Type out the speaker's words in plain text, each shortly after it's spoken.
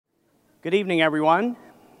Good evening, everyone.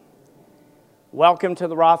 Welcome to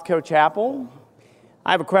the Rothko Chapel.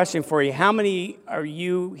 I have a question for you. How many are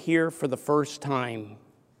you here for the first time?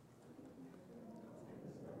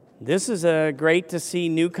 This is great to see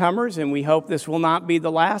newcomers, and we hope this will not be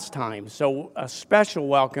the last time. So a special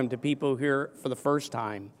welcome to people here for the first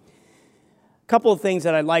time. A couple of things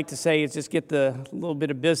that I'd like to say is just get the little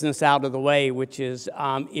bit of business out of the way, which is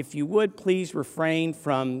if you would please refrain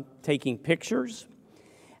from taking pictures.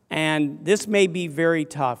 And this may be very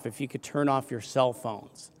tough if you could turn off your cell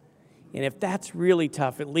phones. And if that's really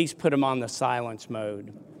tough, at least put them on the silence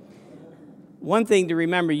mode. One thing to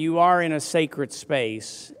remember, you are in a sacred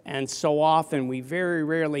space, and so often we very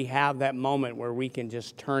rarely have that moment where we can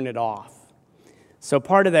just turn it off. So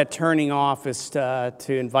part of that turning off is to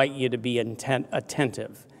invite you to be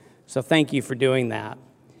attentive. So thank you for doing that.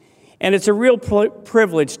 And it's a real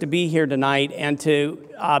privilege to be here tonight and to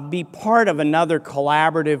be part of another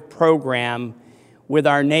collaborative program with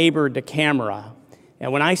our neighbor, DeCamera.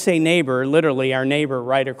 And when I say neighbor, literally our neighbor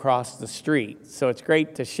right across the street. So it's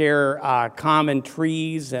great to share common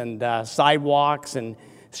trees and sidewalks and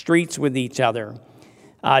streets with each other.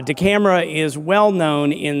 DeCamera is well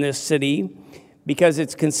known in this city because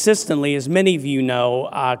it's consistently, as many of you know,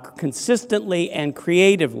 consistently and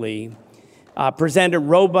creatively presented a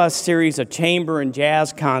robust series of chamber and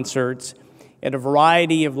jazz concerts at a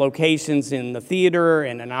variety of locations in the theater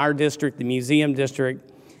and in our district, the museum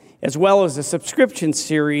district, as well as a subscription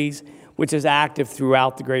series which is active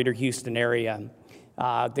throughout the greater Houston area.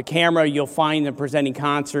 DeCamera, you'll find them presenting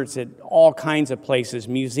concerts at all kinds of places,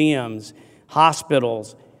 museums,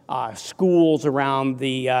 hospitals, schools around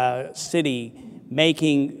the city,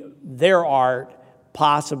 making their art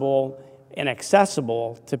possible and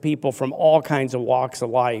accessible to people from all kinds of walks of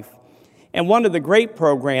life. And one of the great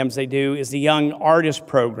programs they do is the Young Artist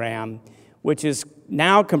Program, which is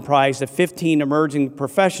now comprised of 15 emerging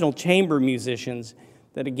professional chamber musicians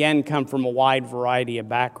that again come from a wide variety of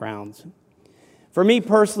backgrounds. For me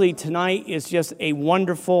personally, tonight is just a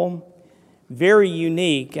wonderful, very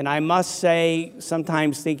unique, and I must say,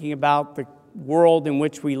 sometimes thinking about the world in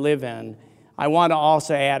which we live in, I want to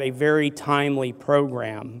also add a very timely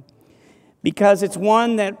program, because it's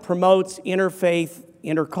one that promotes interfaith,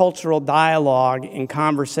 intercultural dialogue and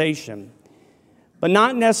conversation, but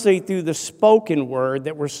not necessarily through the spoken word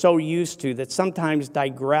that we're so used to that sometimes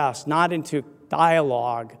digress, not into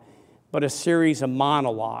dialogue, but a series of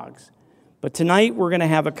monologues. But tonight we're going to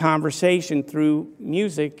have a conversation through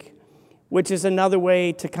music, which is another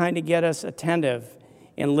way to kind of get us attentive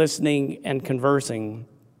in listening and conversing.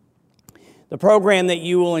 The program that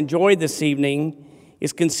you will enjoy this evening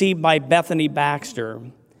is conceived by Bethany Baxter,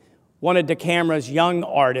 one of DeCamera's young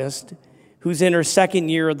artists who's in her second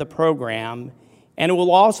year of the program, and it will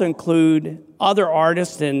also include other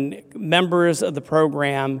artists and members of the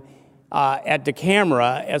program at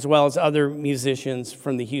DeCamera, as well as other musicians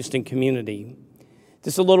from the Houston community.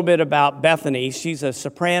 Just a little bit about Bethany. She's a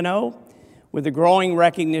soprano with a growing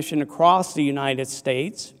recognition across the United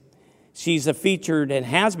States. She's a featured and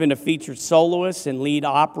has been a featured soloist in lead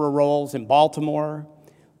opera roles in Baltimore,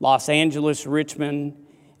 Los Angeles, Richmond,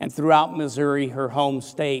 and throughout Missouri, her home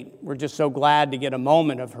state. We're just so glad to get a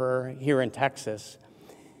moment of her here in Texas.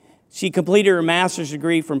 She completed her master's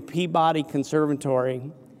degree from Peabody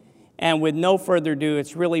Conservatory. And with no further ado,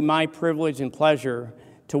 it's really my privilege and pleasure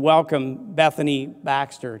to welcome Bethany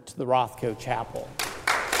Baxter to the Rothko Chapel.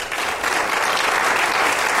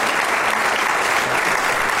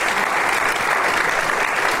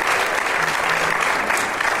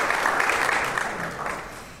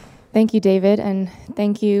 Thank you, David, and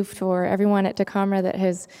thank you for everyone at DeCamera that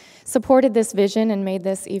has supported this vision and made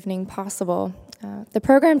this evening possible. The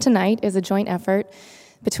program tonight is a joint effort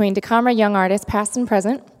between DeCamera young artists, past and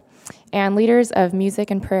present, and leaders of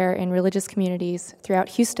music and prayer in religious communities throughout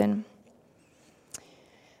Houston.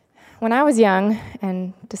 When I was young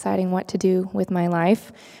and deciding what to do with my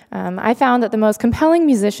life, I found that the most compelling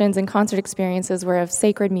musicians and concert experiences were of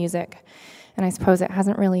sacred music, and I suppose it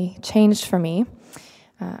hasn't really changed for me.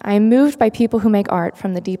 I am moved by people who make art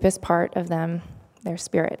from the deepest part of them, their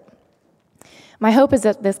spirit. My hope is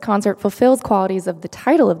that this concert fulfills qualities of the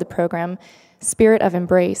title of the program, Spirit of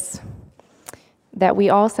Embrace, that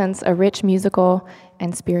we all sense a rich musical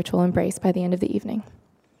and spiritual embrace by the end of the evening.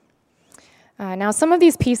 Now, some of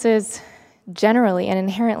these pieces generally and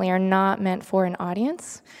inherently are not meant for an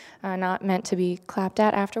audience, not meant to be clapped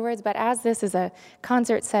at afterwards, but as this is a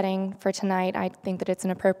concert setting for tonight, I think that it's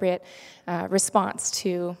an appropriate response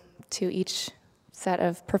to each set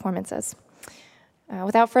of performances.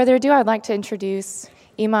 Without further ado, I'd like to introduce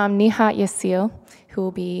Imam Nihat Yassil, who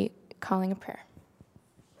will be calling a prayer.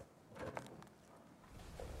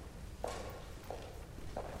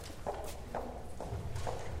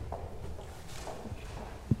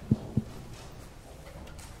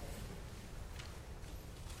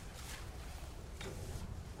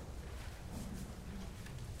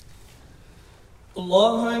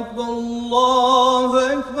 الله أكبر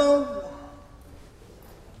الله أكبر.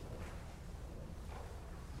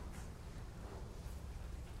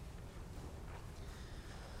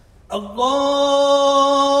 الله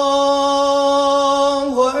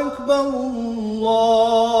أكبر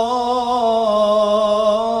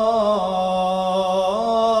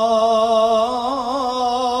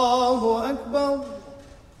الله أكبر.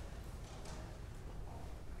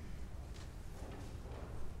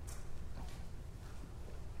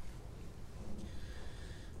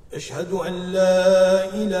 أشهد أن لا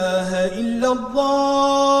إله إلا الله.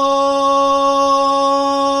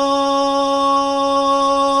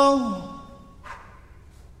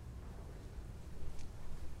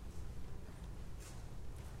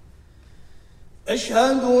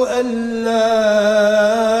 أشهد أن لا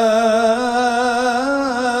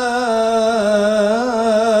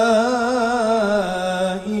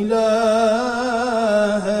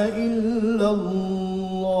إله إلا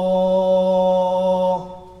الله.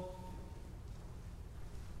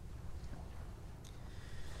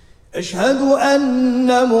 أشهد أن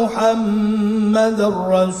محمدًا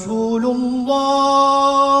رسول الله.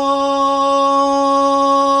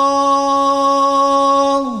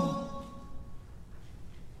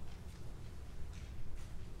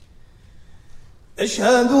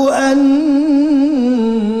 أشهد أن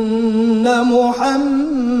محمدًا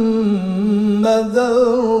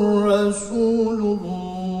رسول الله.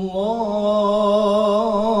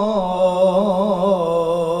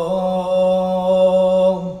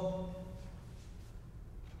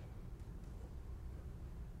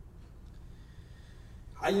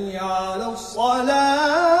 حي على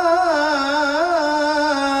الصلاة.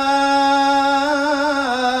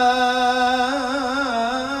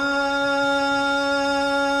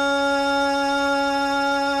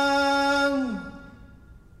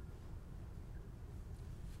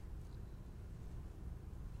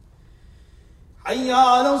 حي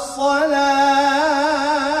على الصلاة.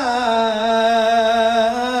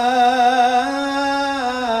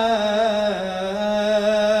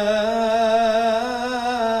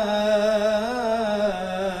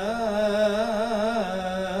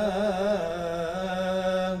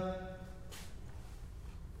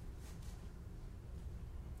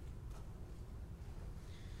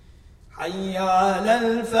 حي على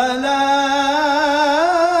الفلاح.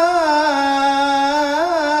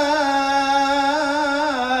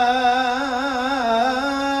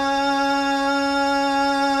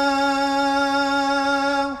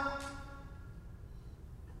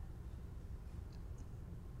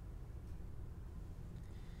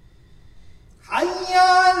 حي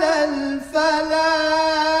على الفلاح.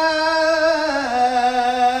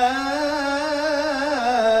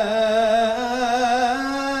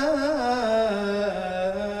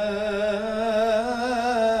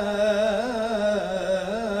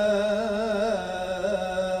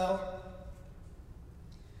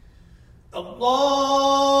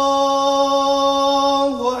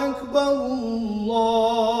 الله أكبر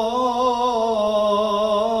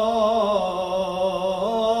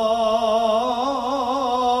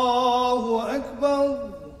الله أكبر.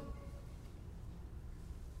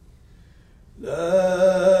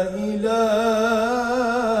 لا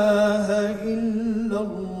إله إلا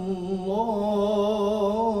الله.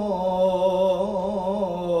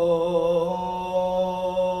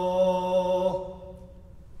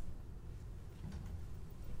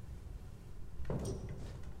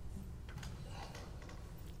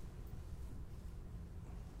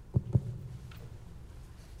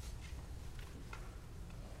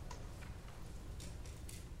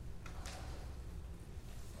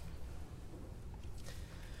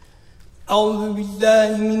 أعوذ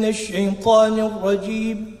بالله من الشيطان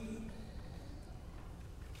الرجيم.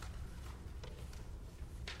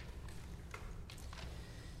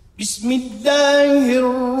 بسم الله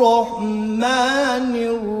الرحمن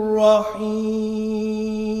الرحيم.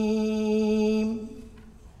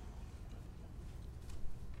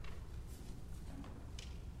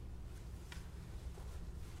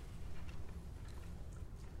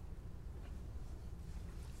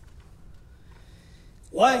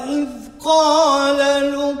 وإذ قال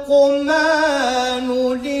لقمان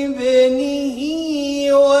لابنه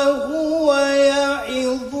وهو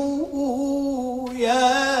يعظه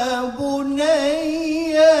يا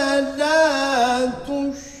بني لا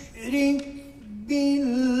تشرك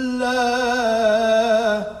بالله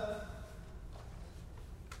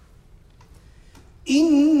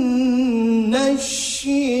إن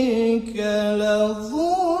الشرك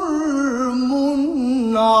لظلم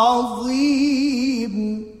عظيم.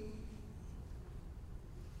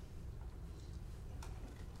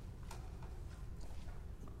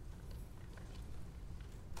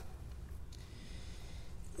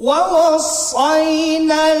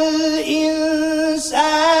 ووصينا الإنسان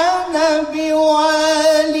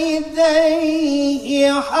بوالديه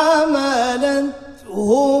حملته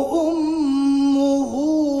أمه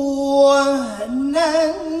وهنا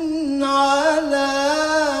على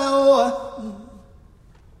وهن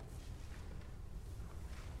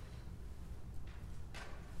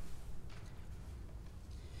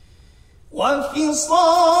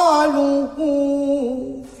وفصاله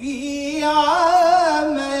في عامين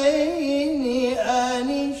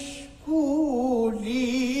أن اشكر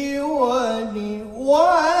لي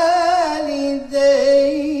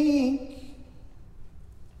ولوالديك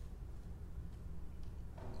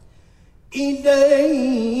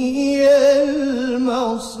إلي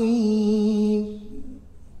المصير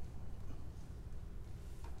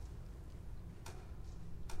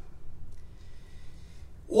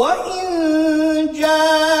وإن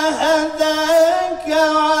جاهداك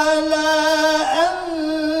على أن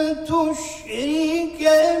تشرك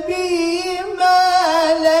بي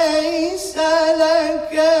ما ليس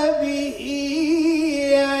لك به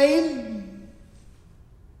علم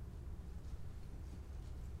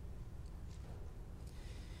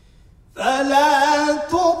فلا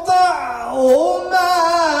تطعهما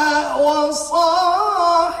وصاحبهما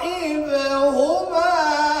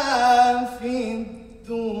في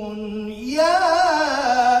الدنيا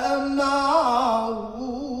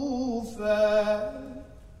معروفا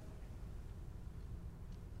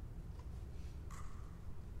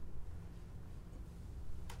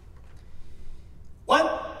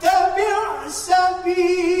واتبع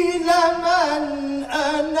سبيل من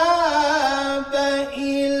أناب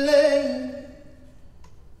إلي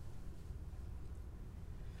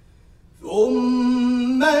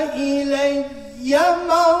ثم إلي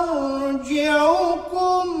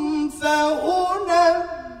مرجعكم فأنبئكم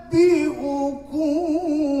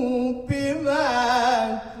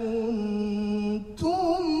بما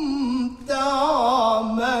كنتم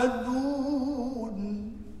تعملون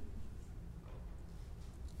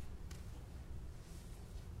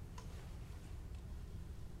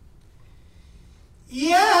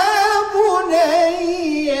يا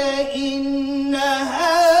بني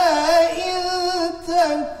إنها إن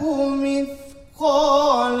تك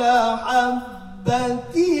مثقال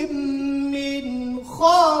حبة من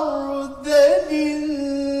خردل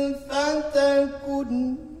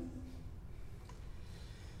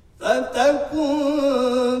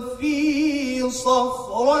فتكن في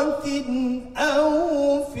صخرة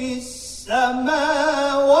أو في السماوات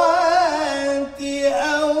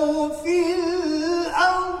أو في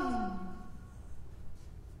الأرض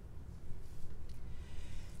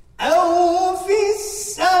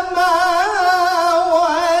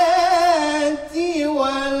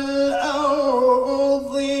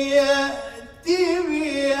والأرض يأت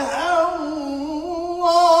بها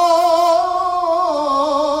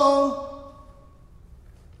الله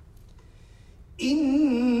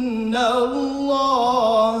إن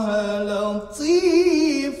الله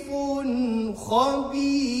لطيف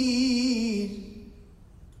خبير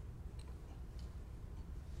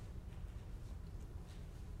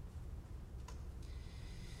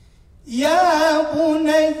يا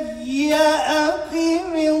بني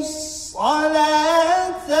أقم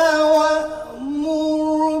الصلاة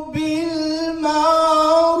وأمر بالمعروف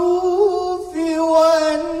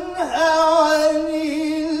وانه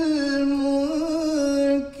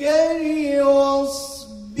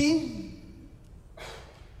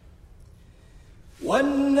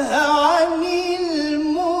عن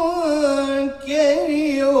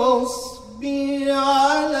المنكر واصبر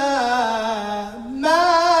على ما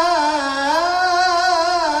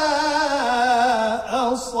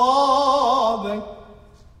أصابك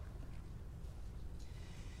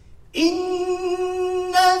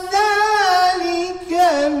إن ذلك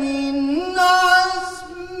من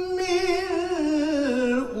عزم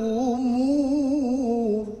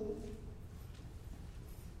الأمور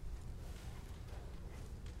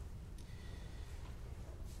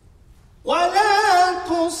ولا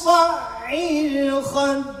تصعر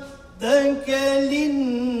خدك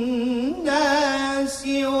للناس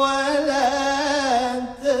ولا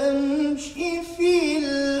تمش في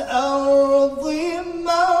الأرض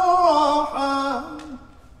مرحا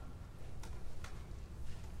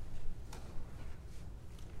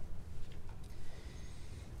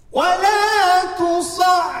ولا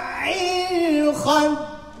تصعر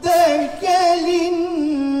خدك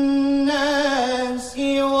للناس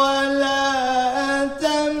ولا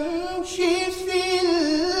تمش في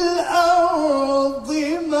الأرض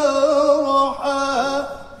مرحا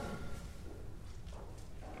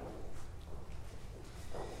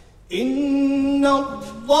إن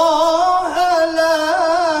الله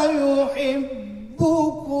لا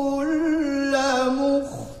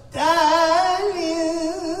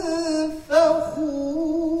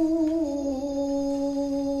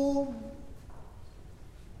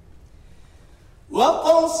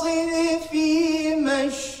وقصد في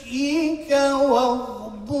مشيك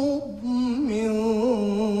واغضض من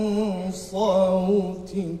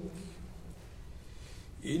صوتك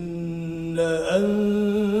إن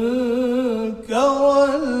أنكر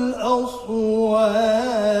الأصوات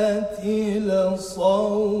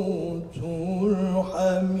لصوت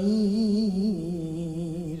الحمير.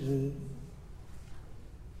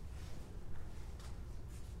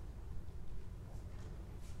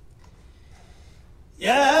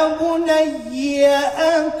 يا بني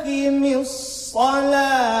أقم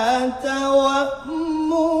الصلاة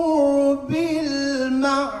وأمر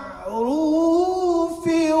بالمعروف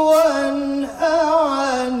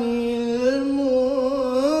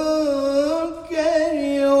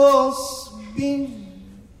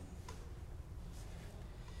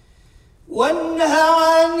وانه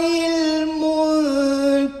عن المنكر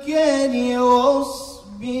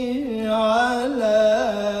واصبر على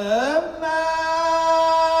ما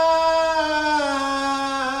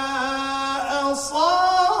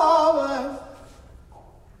أصابك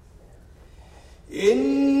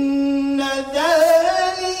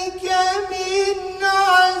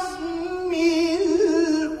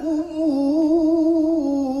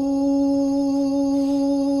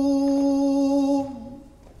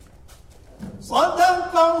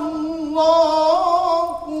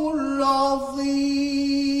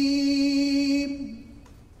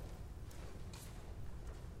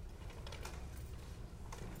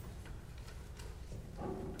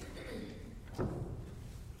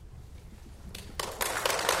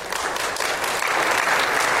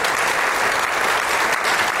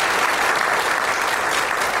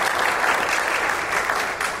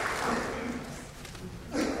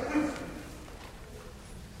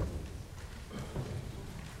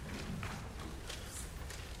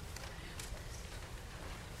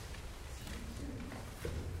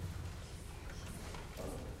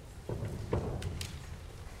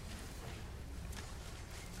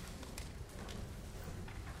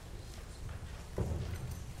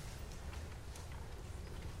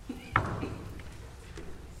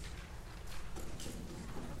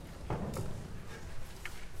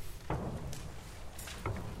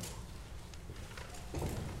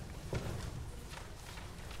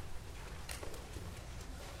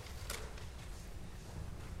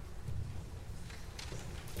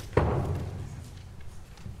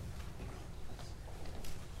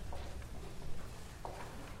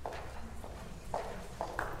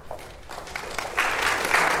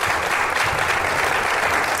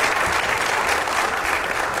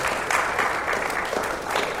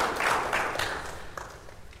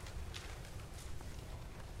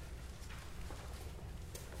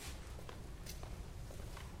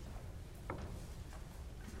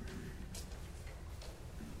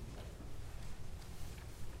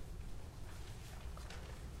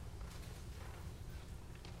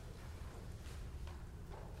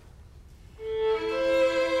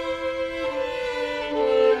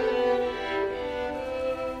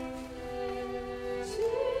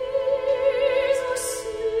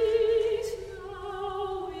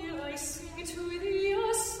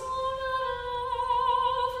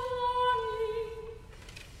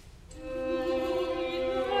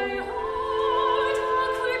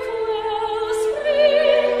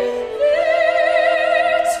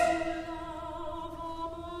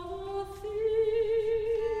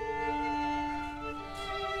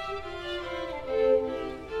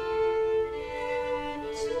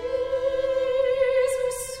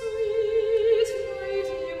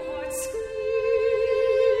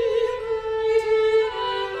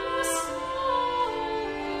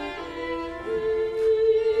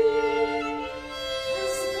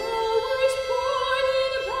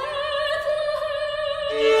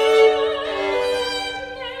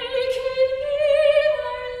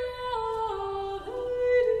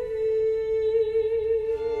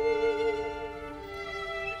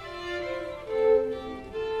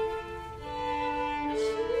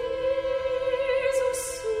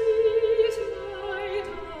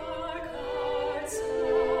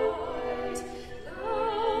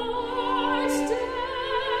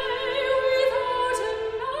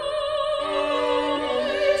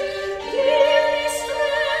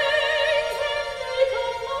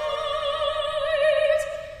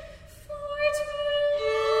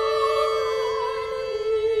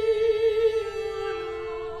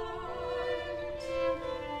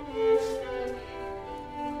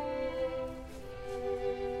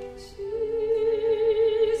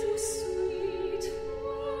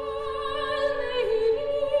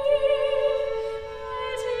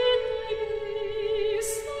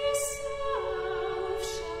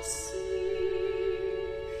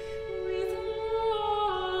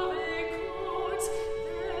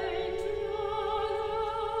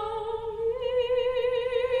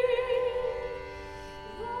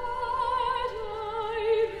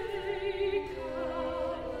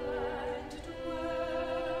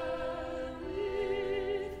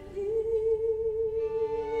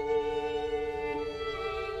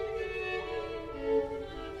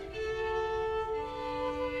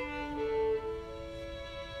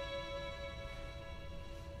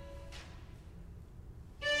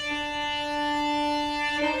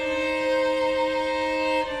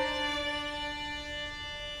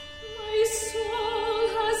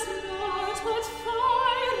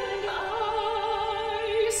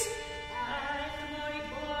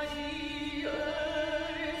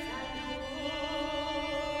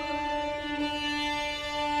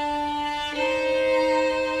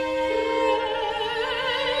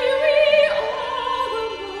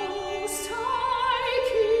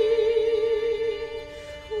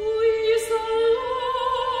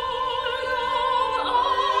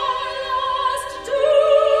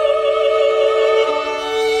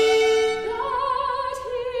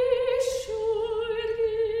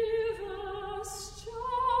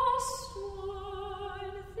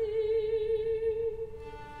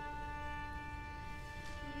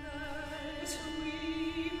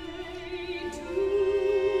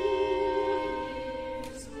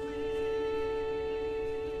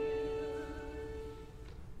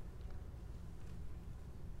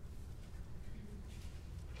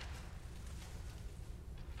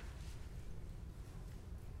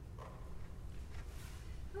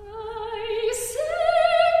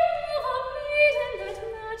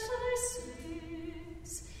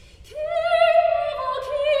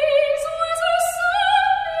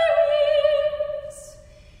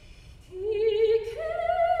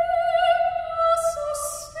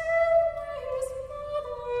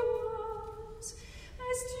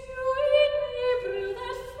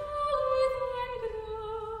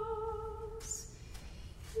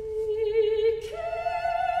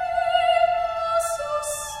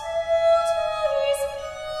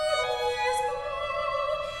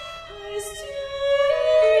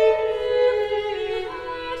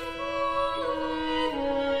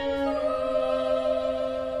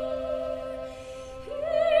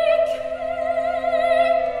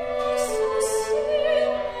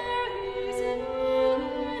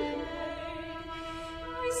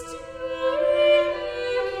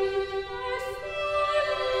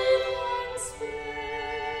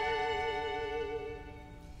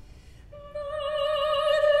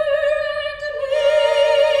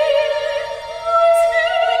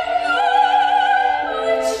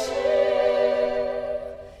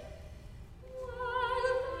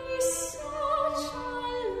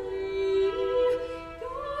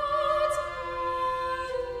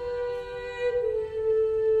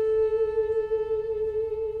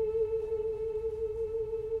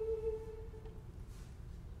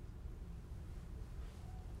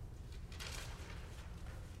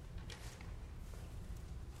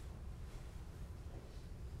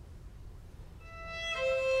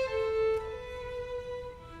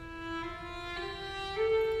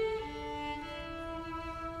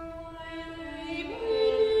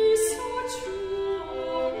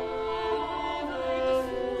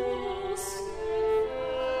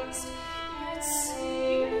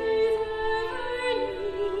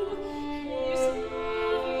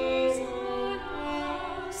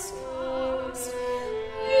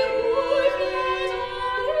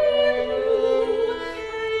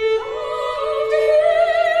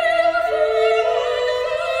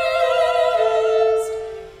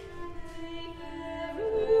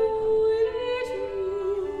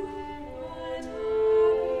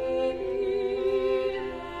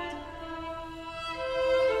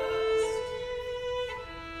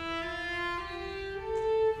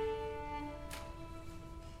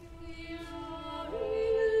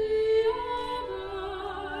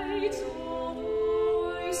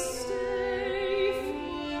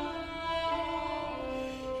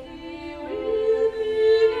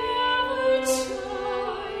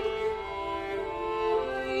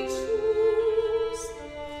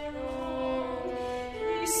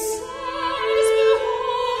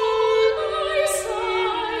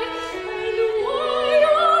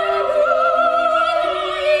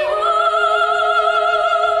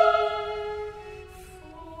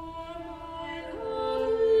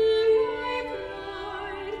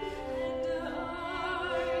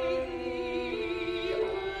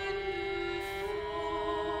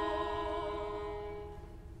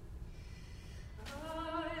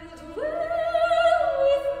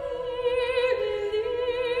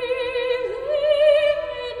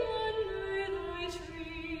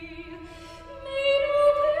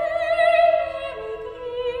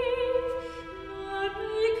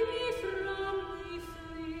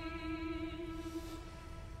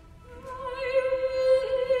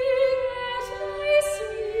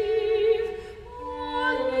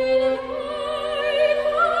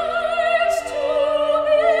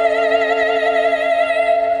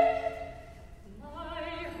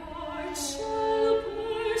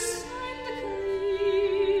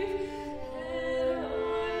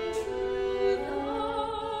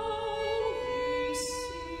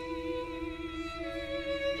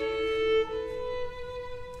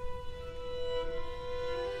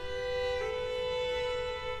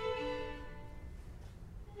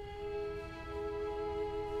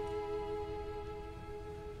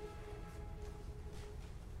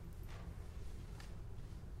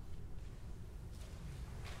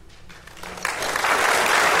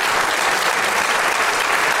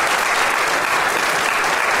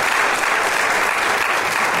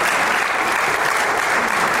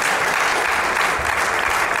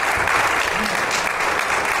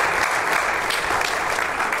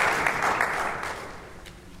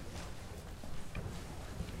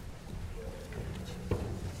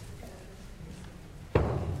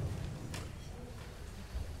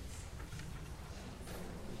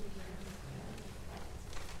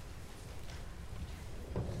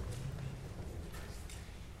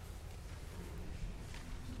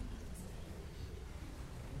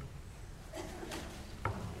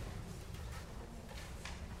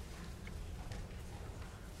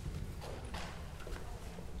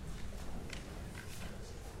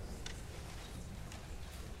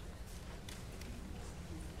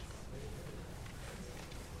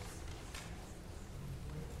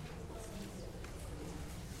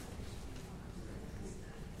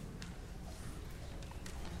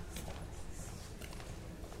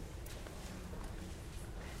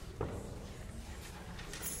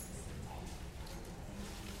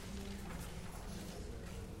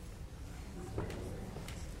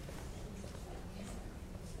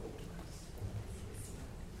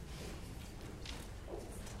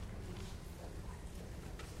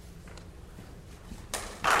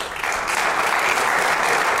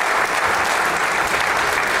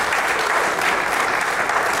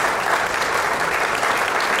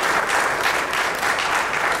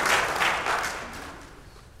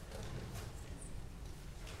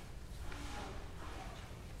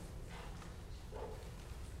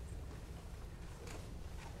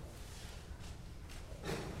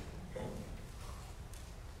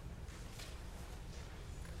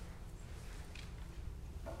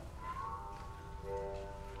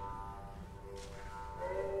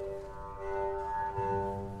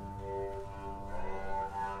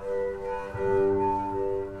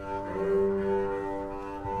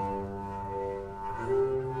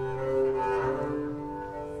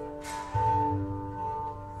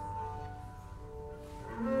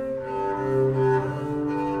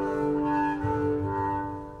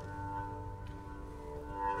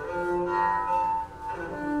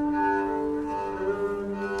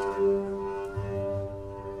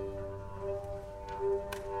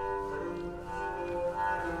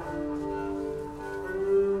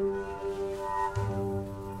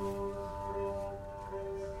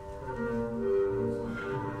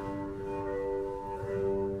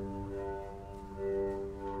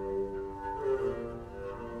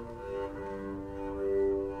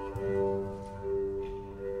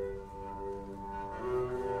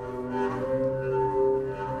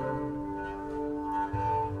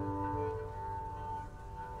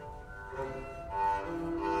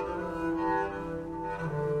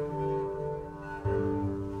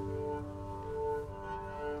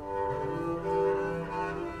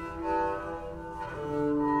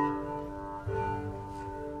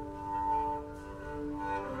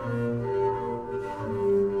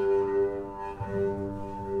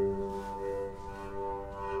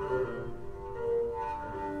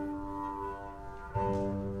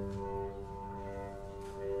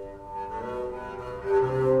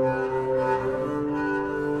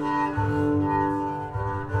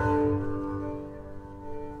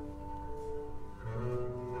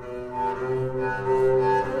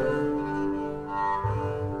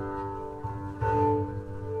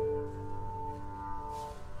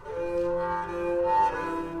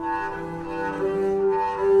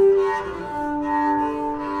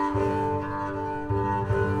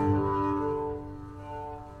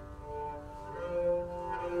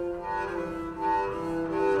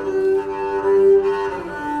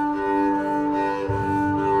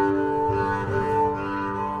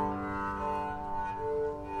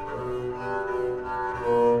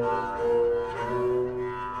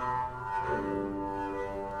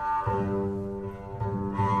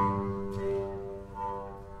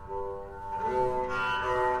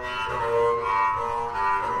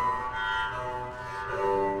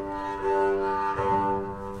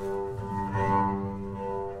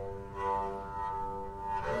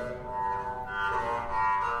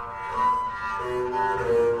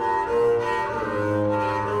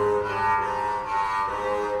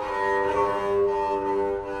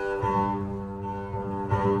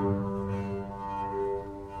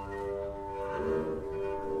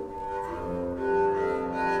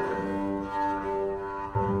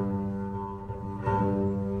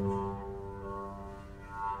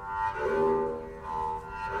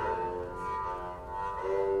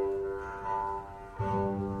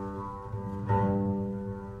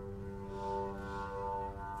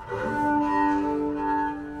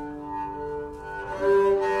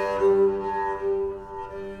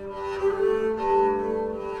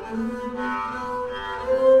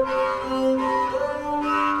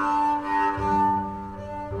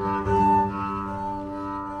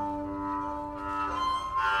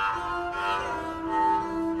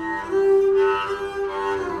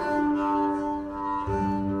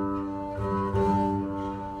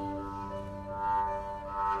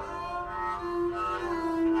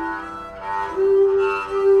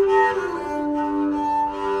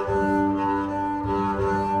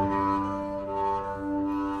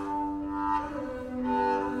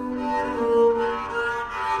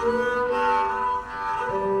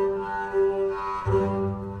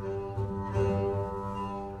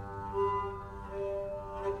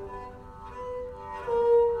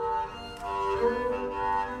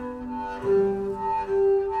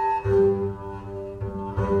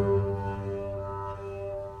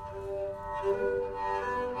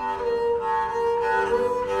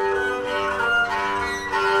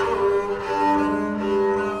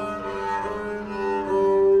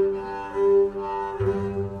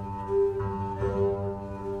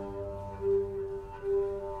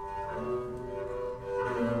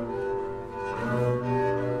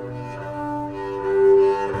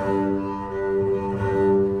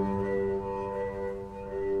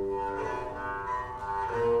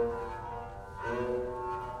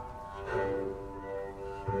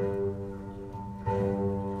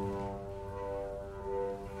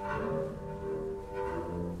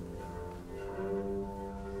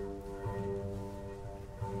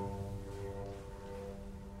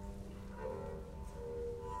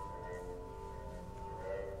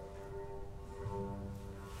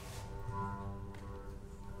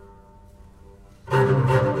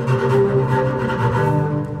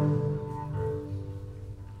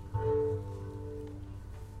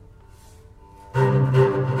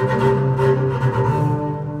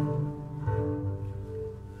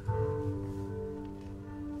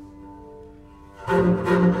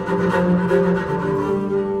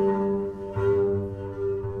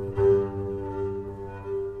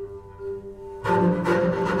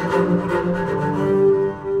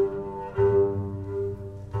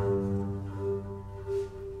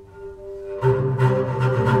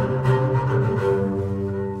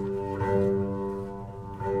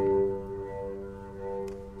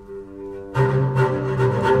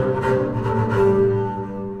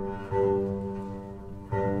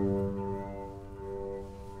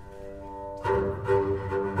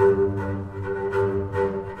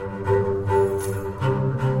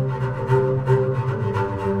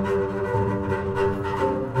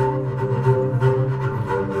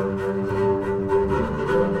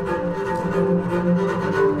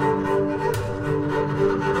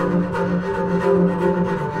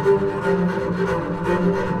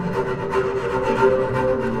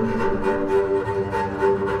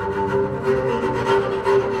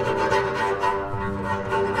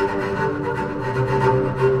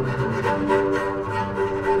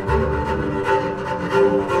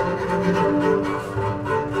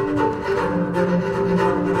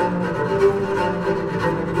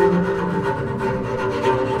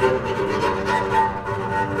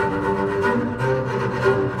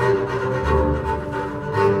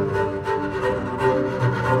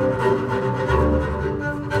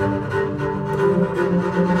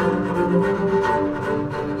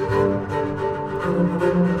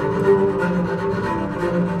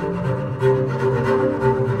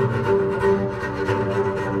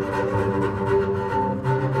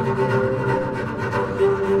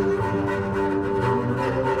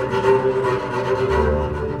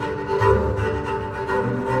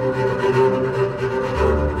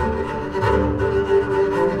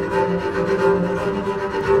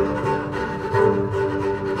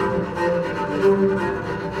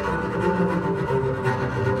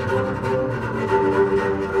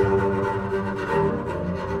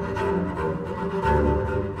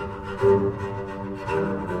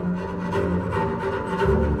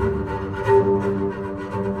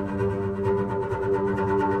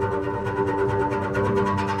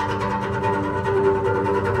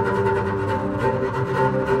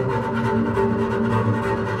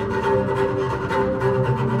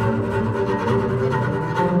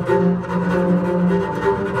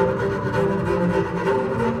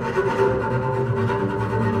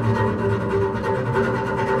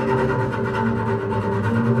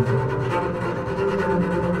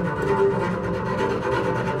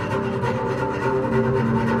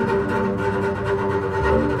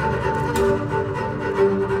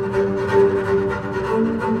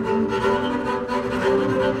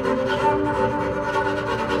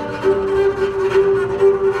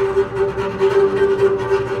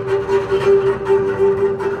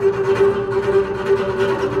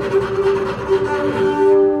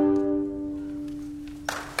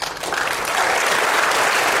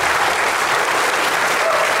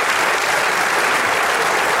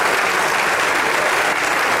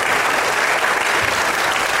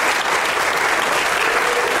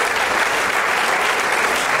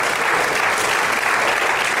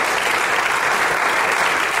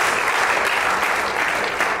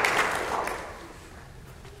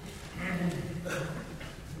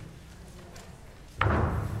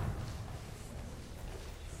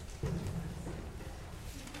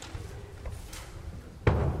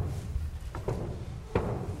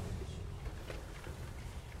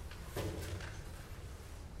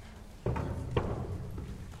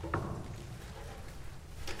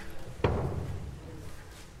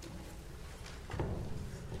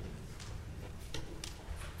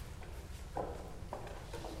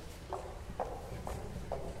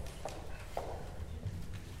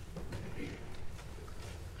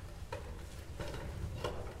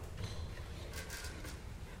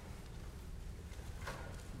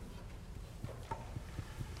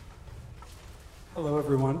Hello,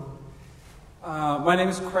 everyone. My name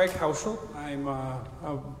is Craig Hauschel. I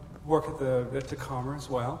work at the Commer as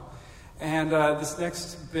well. And this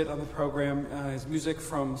next bit on the program is music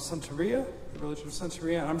from Santeria, the religion of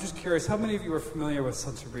Santeria. And I'm just curious, how many of you are familiar with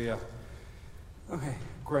Santeria? Okay,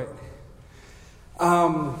 great.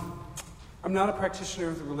 I'm not a practitioner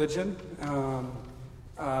of the religion,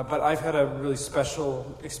 but I've had a really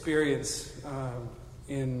special experience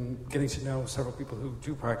in getting to know several people who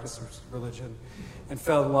do practice religion and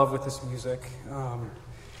fell in love with this music.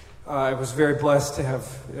 I was very blessed to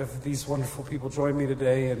have these wonderful people join me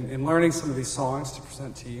today in learning some of these songs to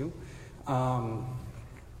present to you.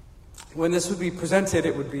 When this would be presented,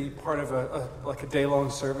 it would be part of a day-long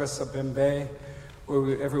service, a bembe,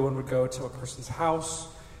 where everyone would go to a person's house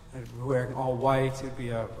and wearing all white. It would be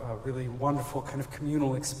a really wonderful kind of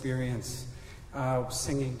communal experience.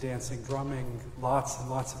 Singing, dancing, drumming, lots and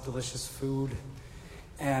lots of delicious food.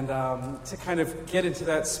 And to kind of get into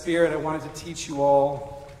that spirit, I wanted to teach you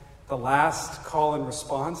all the last call and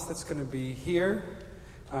response that's going to be here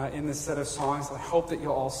in this set of songs. I hope that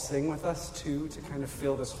you'll all sing with us too, to kind of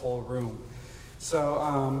fill this whole room. So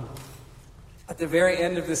at the very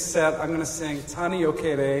end of this set, I'm going to sing Tani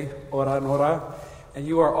Okere Ora Nora, and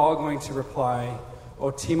you are all going to reply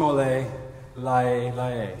Otimole Lae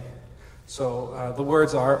Lae. So the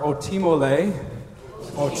words are Otimole,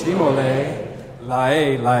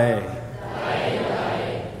 Lae Lae.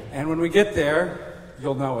 And when we get there,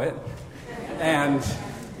 you'll know it. And,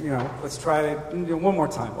 let's try it one more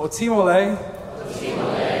time. Otimole,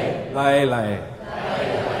 Lae Lae.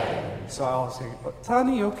 So I'll sing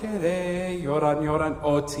Tani Okere, Yoran Yoran,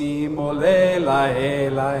 Otimole, Lae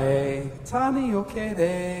Lae. Tani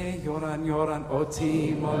Okere, Yoran Yoran,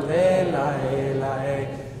 Otimole, Lae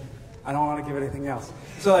Lae. I don't want to give anything else.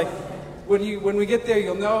 So when we get there,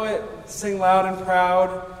 you'll know it. Sing loud and proud.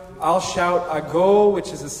 I'll shout "Ago,"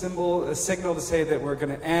 which is a signal to say that we're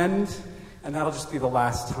going to end, and that'll just be the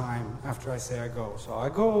last time after I say "Ago." So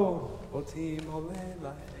 "Ago,"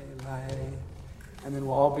 and then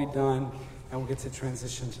we'll all be done, and we'll get to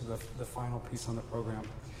transition to the final piece on the program.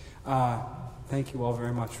 Thank you all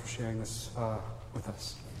very much for sharing this with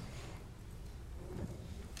us.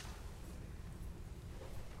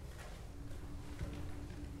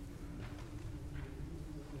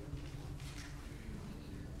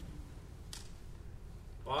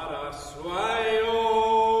 Para suayo,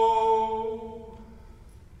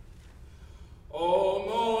 o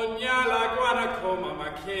monya la guanacoma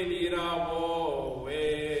makeni rawoe.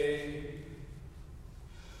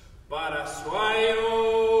 Para suayo,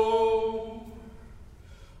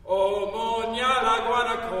 o monya la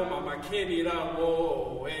guanacoma makeni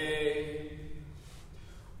rawoe.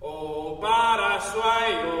 O para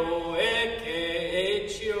suayo, eke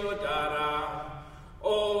echio dara.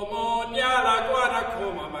 O monya la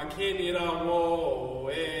guanacoma makeni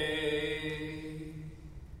rawoe.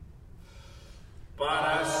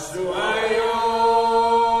 Para suayo,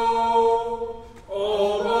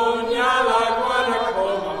 o monya la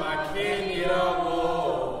guanacoma makeni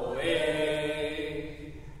rawoe.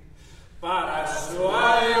 Para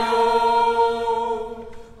suayo,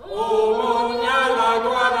 o monya la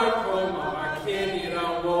guanacoma makeni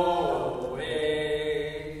rawoe.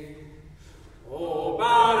 O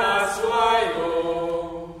para suayo,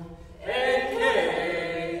 eke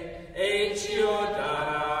echio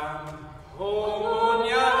dara. O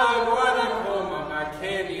monya la guanacoma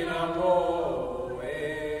makeni rawoe.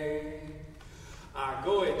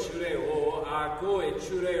 Ago e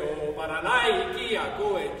chureo, para laiki ago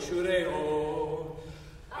e chureo.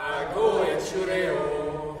 Ago e chureo,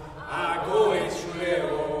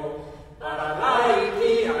 para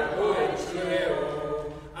laiki ago e chureo.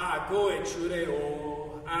 Ago e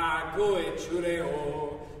chureo,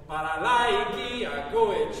 para laiki ago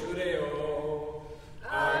e chureo.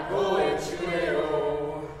 Ago e chureo,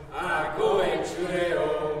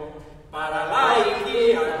 para laiki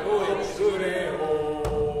ago e chureo.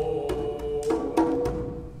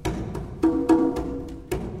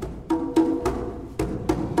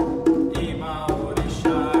 Ima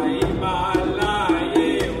orisha, ima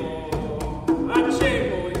laeo,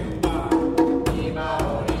 achemo yuba. Ima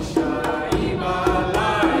orisha, ima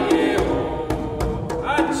laeo,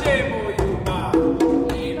 achemo yuba.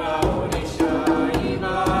 Ima orisha,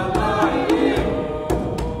 ima laeo.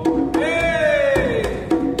 Hey,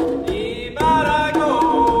 ibarago,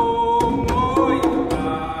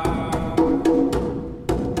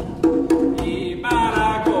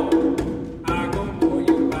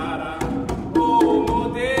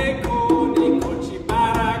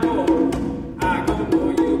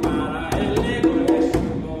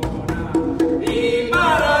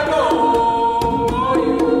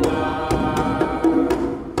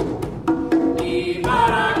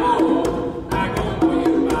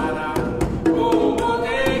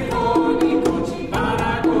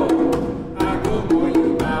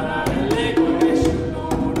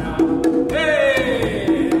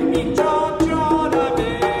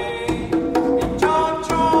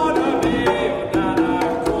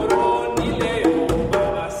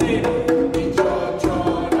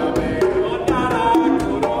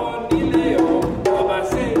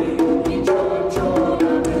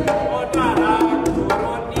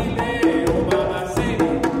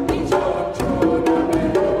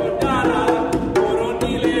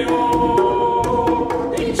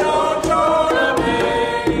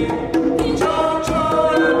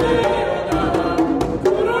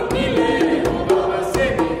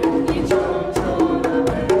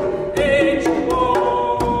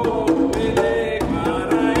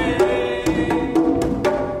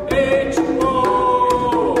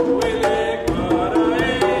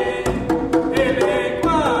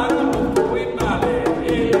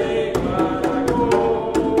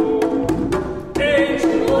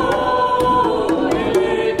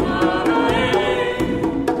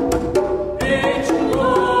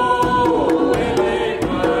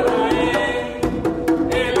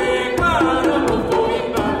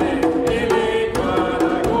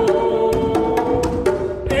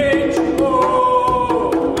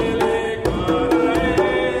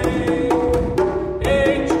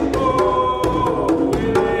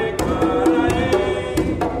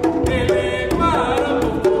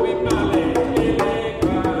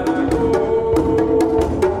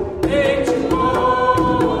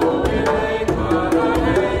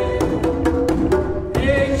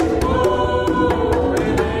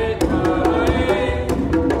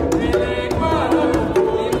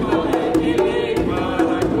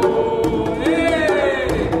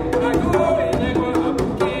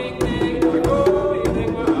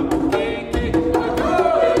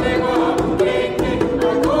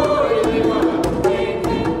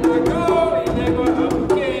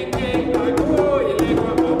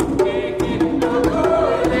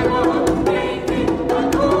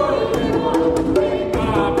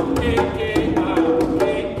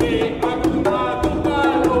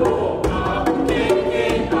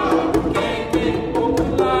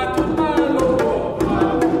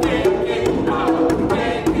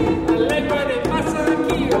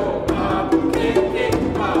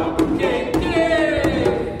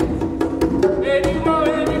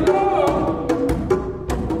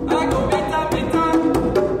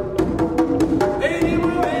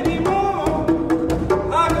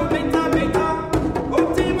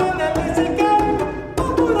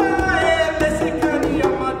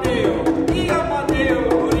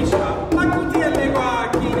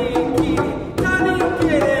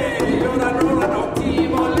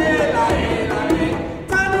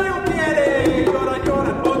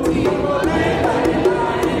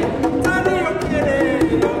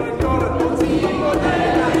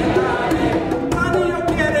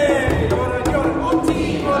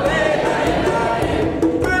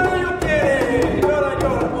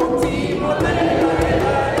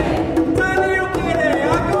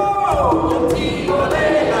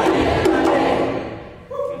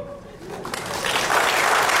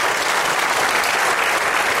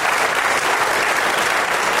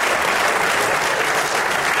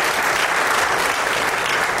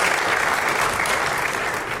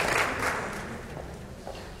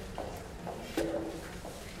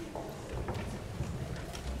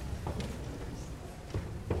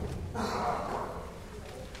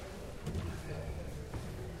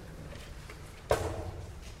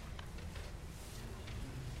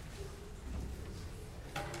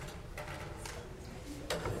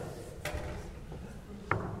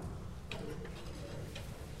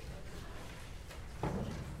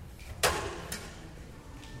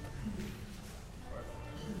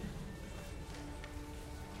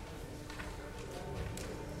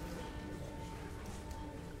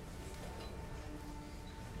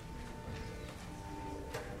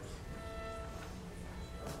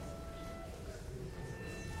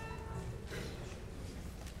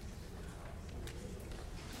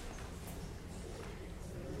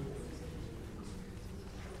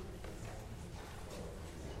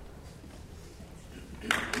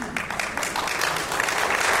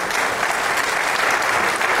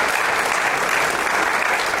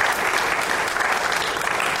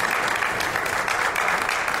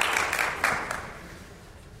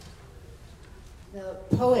 The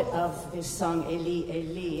poet of this song, Eli,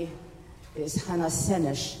 Eli, is Hanna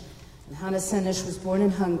Senesh. And Hanna Senesh was born in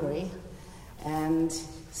Hungary and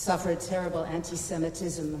suffered terrible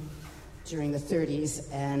anti-Semitism during the 30s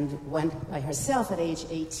and went by herself at age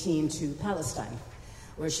 18 to Palestine,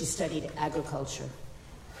 where she studied agriculture.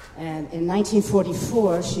 And in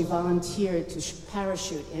 1944, she volunteered to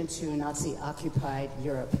parachute into Nazi-occupied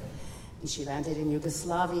Europe. And she landed in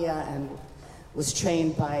Yugoslavia and was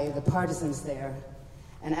trained by the partisans there.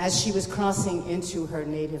 And as she was crossing into her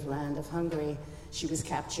native land of Hungary, she was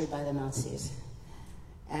captured by the Nazis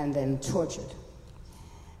and then tortured.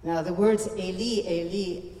 Now, the words Eli,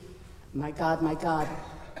 Eli, my God,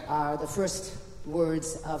 are the first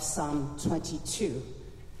words of Psalm 22.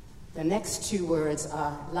 The next two words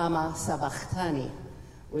are Lama Sabachthani,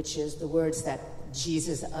 which is the words that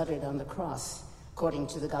Jesus uttered on the cross, according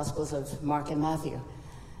to the Gospels of Mark and Matthew.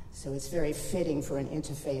 So it's very fitting for an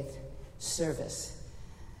interfaith service.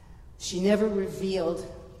 She never revealed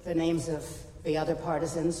the names of the other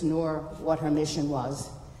partisans, nor what her mission was.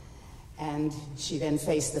 And she then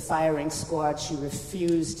faced the firing squad. She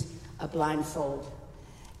refused a blindfold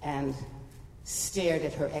and stared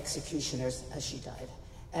at her executioners as she died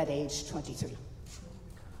at age 23.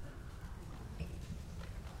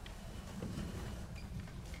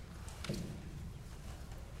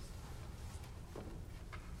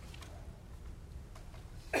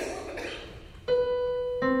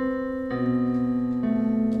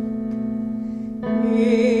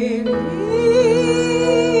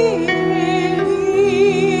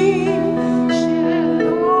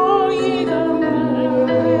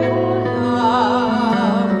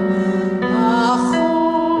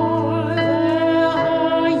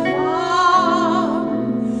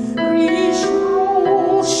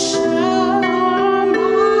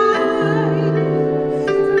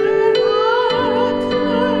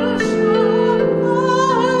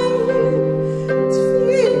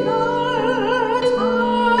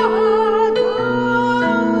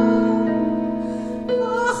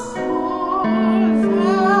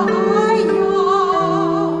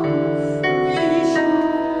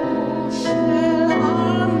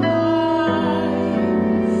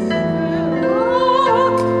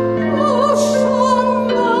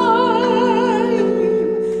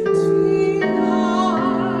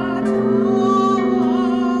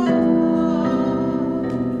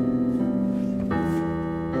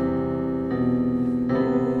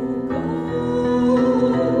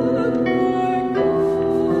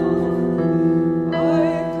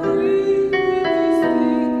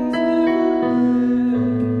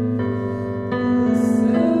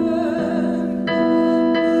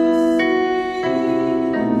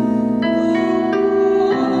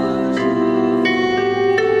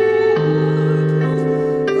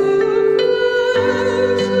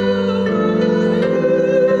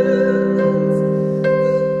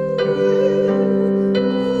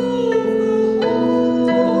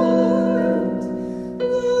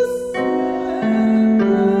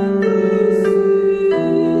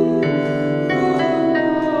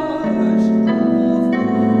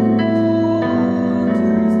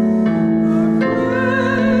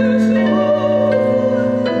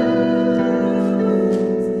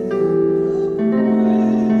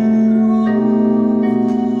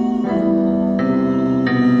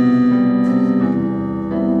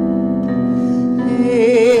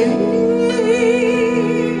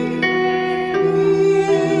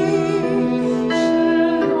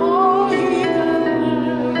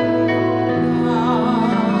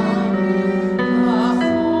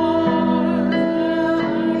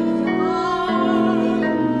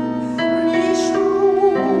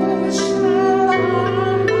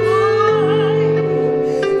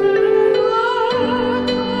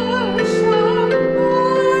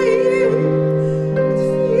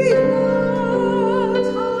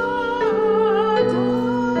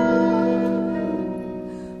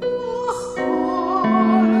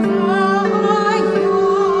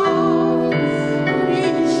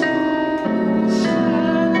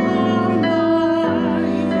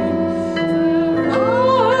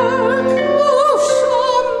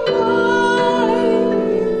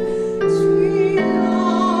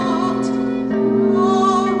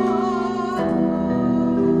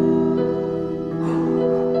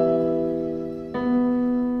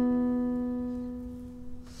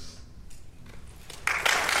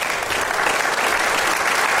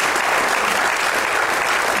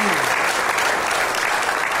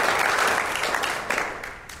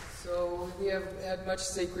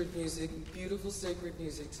 Sacred music, beautiful sacred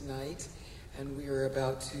music tonight, and we are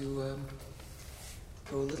about to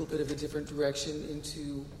go a little bit of a different direction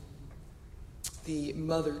into the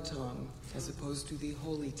mother tongue as opposed to the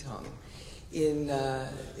holy tongue. In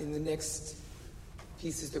the next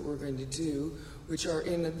pieces that we're going to do, which are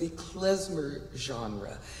in the klezmer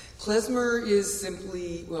genre. Klezmer is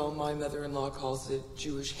simply, well, my mother-in-law calls it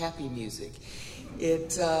Jewish happy music.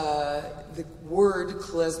 The word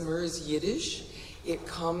klezmer is Yiddish. It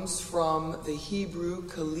comes from the Hebrew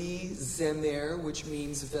kali zemer, which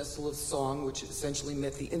means vessel of song, which essentially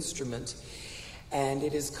meant the instrument. And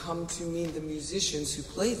it has come to mean the musicians who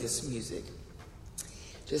play this music.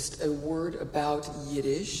 Just a word about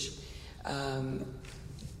Yiddish.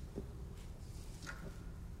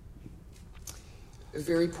 A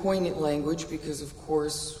very poignant language because, of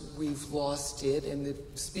course, we've lost it, and the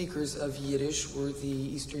speakers of Yiddish were the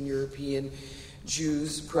Eastern European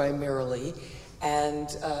Jews primarily. And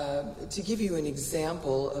to give you an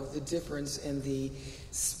example of the difference in the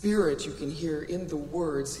spirit you can hear in the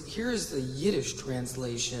words, here's the Yiddish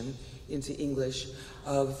translation into English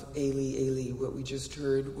of Eli, Eli, what we just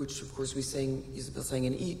heard, which of course we sang, Isabel sang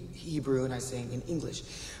in Hebrew and I sang in English.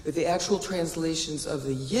 But the actual translations of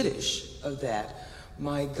the Yiddish of that,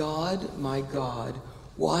 my God,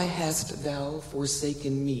 why hast thou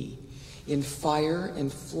forsaken me? In fire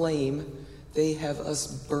and flame they have us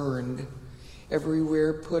burned.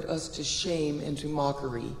 Everywhere put us to shame and to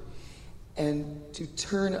mockery. And to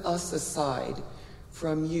turn us aside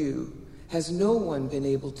from you has no one been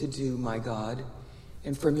able to do, my God,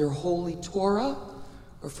 and from your holy Torah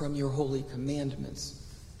or from your holy commandments.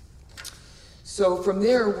 So from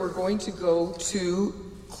there, we're going to go to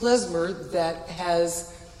klezmer that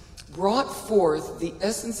has brought forth the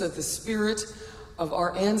essence of the spirit of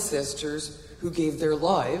our ancestors who gave their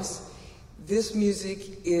lives. This music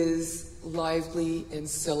is lively and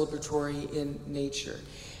celebratory in nature.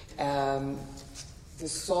 The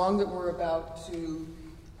song that we're about to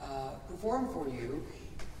perform for you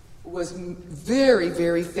was very,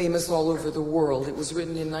 very famous all over the world. It was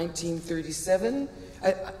written in 1937.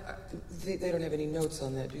 They don't have any notes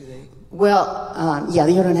on that, do they? Well, yeah,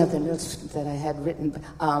 you don't have the notes that I had written.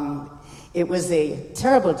 It was a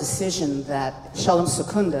terrible decision that Shalom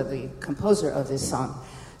Secunda, the composer of this song,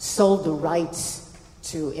 sold the rights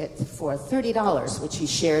to it for $30, which he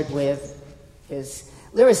shared with his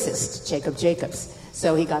lyricist, Jacob Jacobs.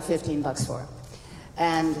 So he got $15 for it.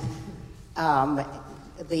 And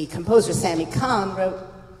the composer, Sammy Kahn, wrote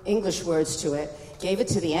English words to it, gave it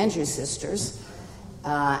to the Andrews Sisters,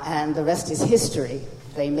 and the rest is history.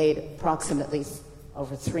 They made approximately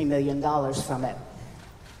over $3 million from it.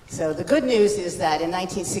 So the good news is that in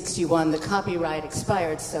 1961, the copyright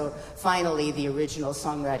expired, so finally the original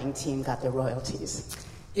songwriting team got their royalties.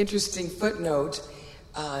 Interesting footnote.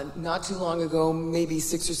 Not too long ago, maybe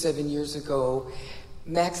 6 or 7 years ago,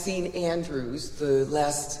 Maxine Andrews, the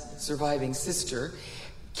last surviving sister,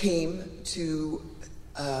 came to,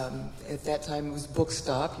 at that time it was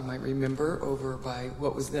Bookstop, you might remember, over by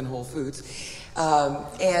what was then Whole Foods,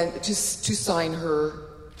 and just to sign her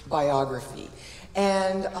biography.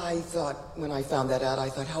 And I thought, when I found that out, I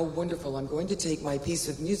thought, how wonderful. I'm going to take my piece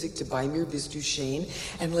of music to Baimir Bistushane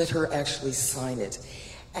and let her actually sign it.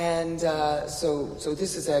 And so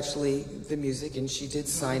this is actually the music, and she did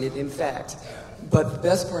sign it, in fact. But the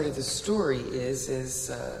best part of the story is, as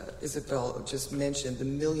Isabel just mentioned, the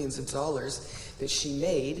millions of dollars that she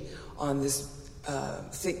made on this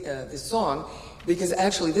song, because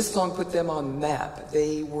actually this song put them on the map.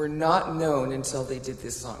 They were not known until they did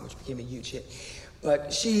this song, which became a huge hit.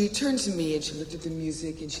 But she turned to me and she looked at the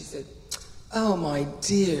music and she said, "Oh, my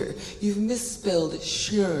dear, you've misspelled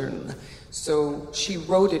Schön." So she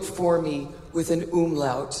wrote it for me with an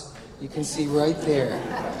umlaut. You can see right there.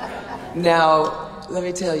 Now, let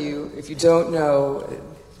me tell you, if you don't know,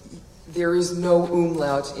 there is no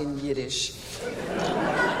umlaut in Yiddish.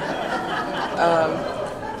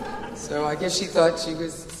 So I guess she thought she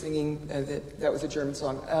was singing, that was a German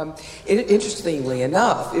song. Interestingly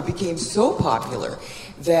enough, it became so popular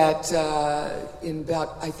that in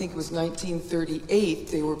about, I think it was 1938,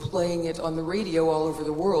 they were playing it on the radio all over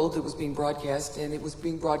the world. It was being broadcast, and it was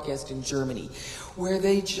being broadcast in Germany, where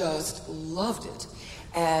they just loved it.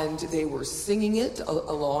 And they were singing it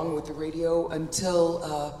along with the radio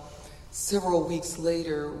until several weeks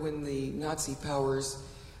later, when the Nazi powers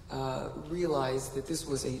realized that this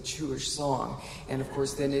was a Jewish song. And of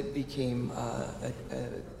course, then it became a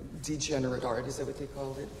degenerate art. Is that what they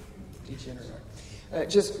called it? Degenerate art.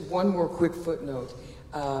 Just one more quick footnote.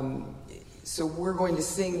 So we're going to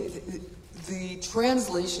sing, the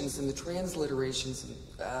translations and the transliterations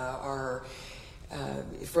are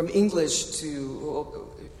from English to,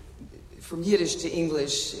 from Yiddish to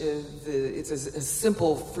English. It's a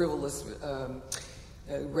simple, frivolous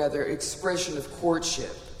rather expression of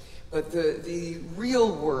courtship. But the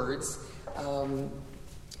real words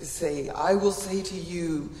say, I will say to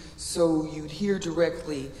you, so you'd hear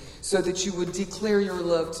directly, so that you would declare your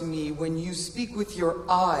love to me. When you speak with your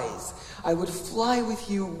eyes, I would fly with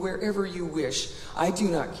you wherever you wish. I do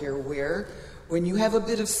not care where. When you have a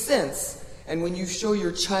bit of sense, and when you show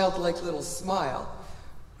your childlike little smile,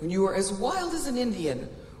 when you are as wild as an Indian,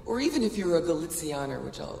 or even if you're a Galicianer,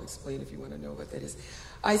 which I'll explain if you want to know what that is,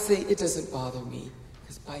 I say it doesn't bother me,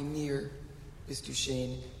 because by mir, Miss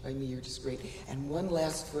Duchesne, by me you're just great. And one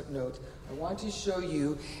last footnote. I want to show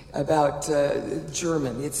you about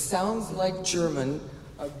German. It sounds like German,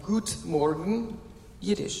 Gut Morgen,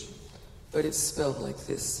 Yiddish, but it's spelled like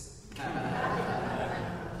this.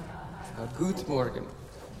 Gut Morgen.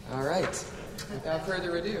 All right. Without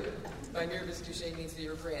further ado, my dear Miss Duchesne needs to be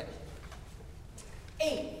your friend. 1,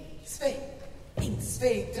 2, 1, 2,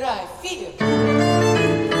 3, 4.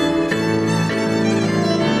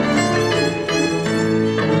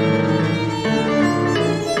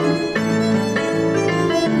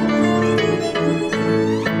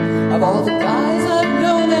 Of all the guys I've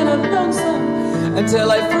known and I've known some, until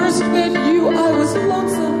I first met you I was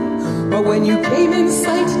lonesome. But when you came in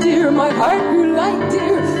sight, dear, my heart grew light,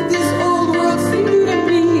 dear. This old world seemed new to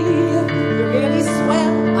me. You're really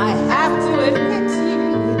swell, I have to admit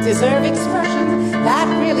you deserve expressions that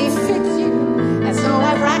really fit you. And so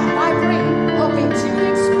I racked my brain, hoping to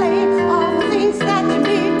explain all the things that you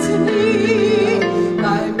mean to me.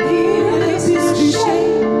 By mir es ist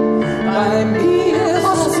geschehen, bei mir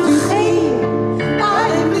hast du recht, bei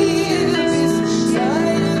mir ist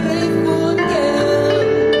Steine von Geld.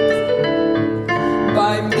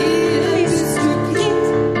 Bei mir bist du Kind,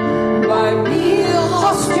 bei mir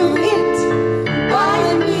hast du it, bei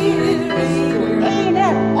mir ist eine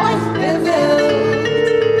auf der Welt.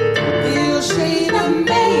 Wir schöne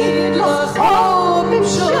Mädchen haben im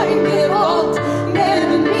Schein gerollt,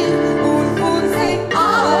 neben mich und von sie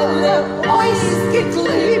alle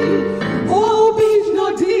ausgetrieben. Wo bin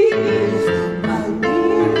nur dich? Bei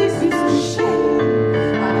mir ist es geschehen,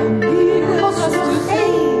 bei mir hast du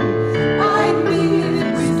recht, bei mir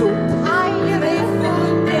bist du Teile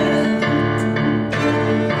von Geld.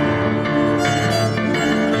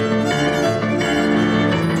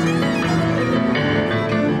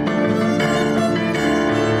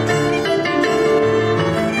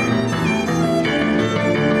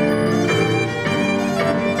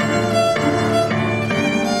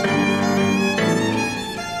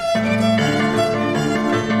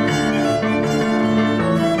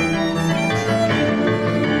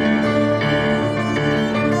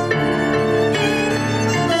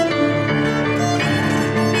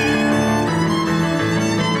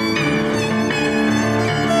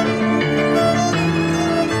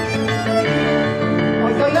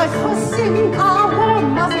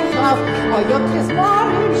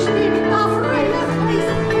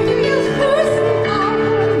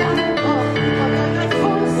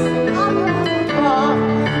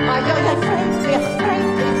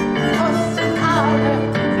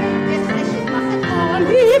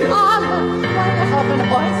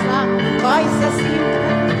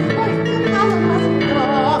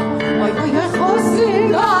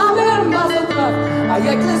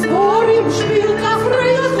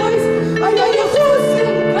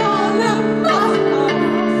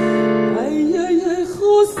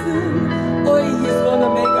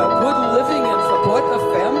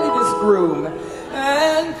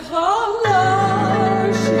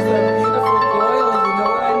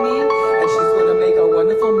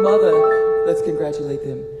 Let's congratulate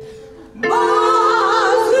them.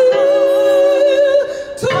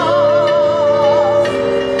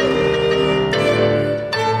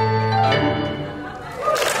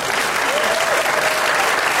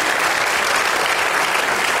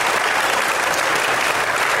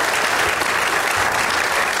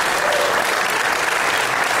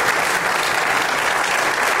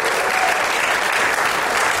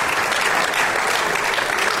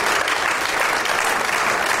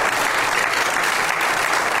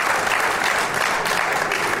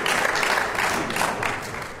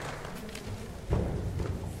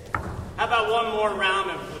 How about one more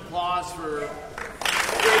round of applause for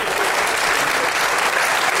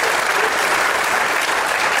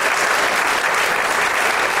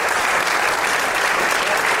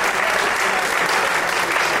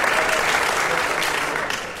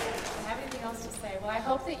Anything else to say? Well, I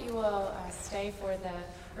hope that you will stay for the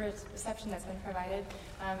reception that's been provided.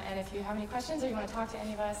 And if you have any questions or you want to talk to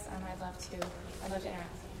any of us, I'd love to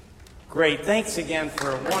interact. Great. Thanks again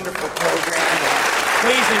for a wonderful program.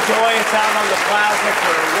 Please enjoy us out on the plaza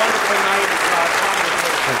for a wonderful night of conversation.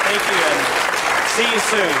 Thank you, and see you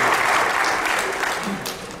soon.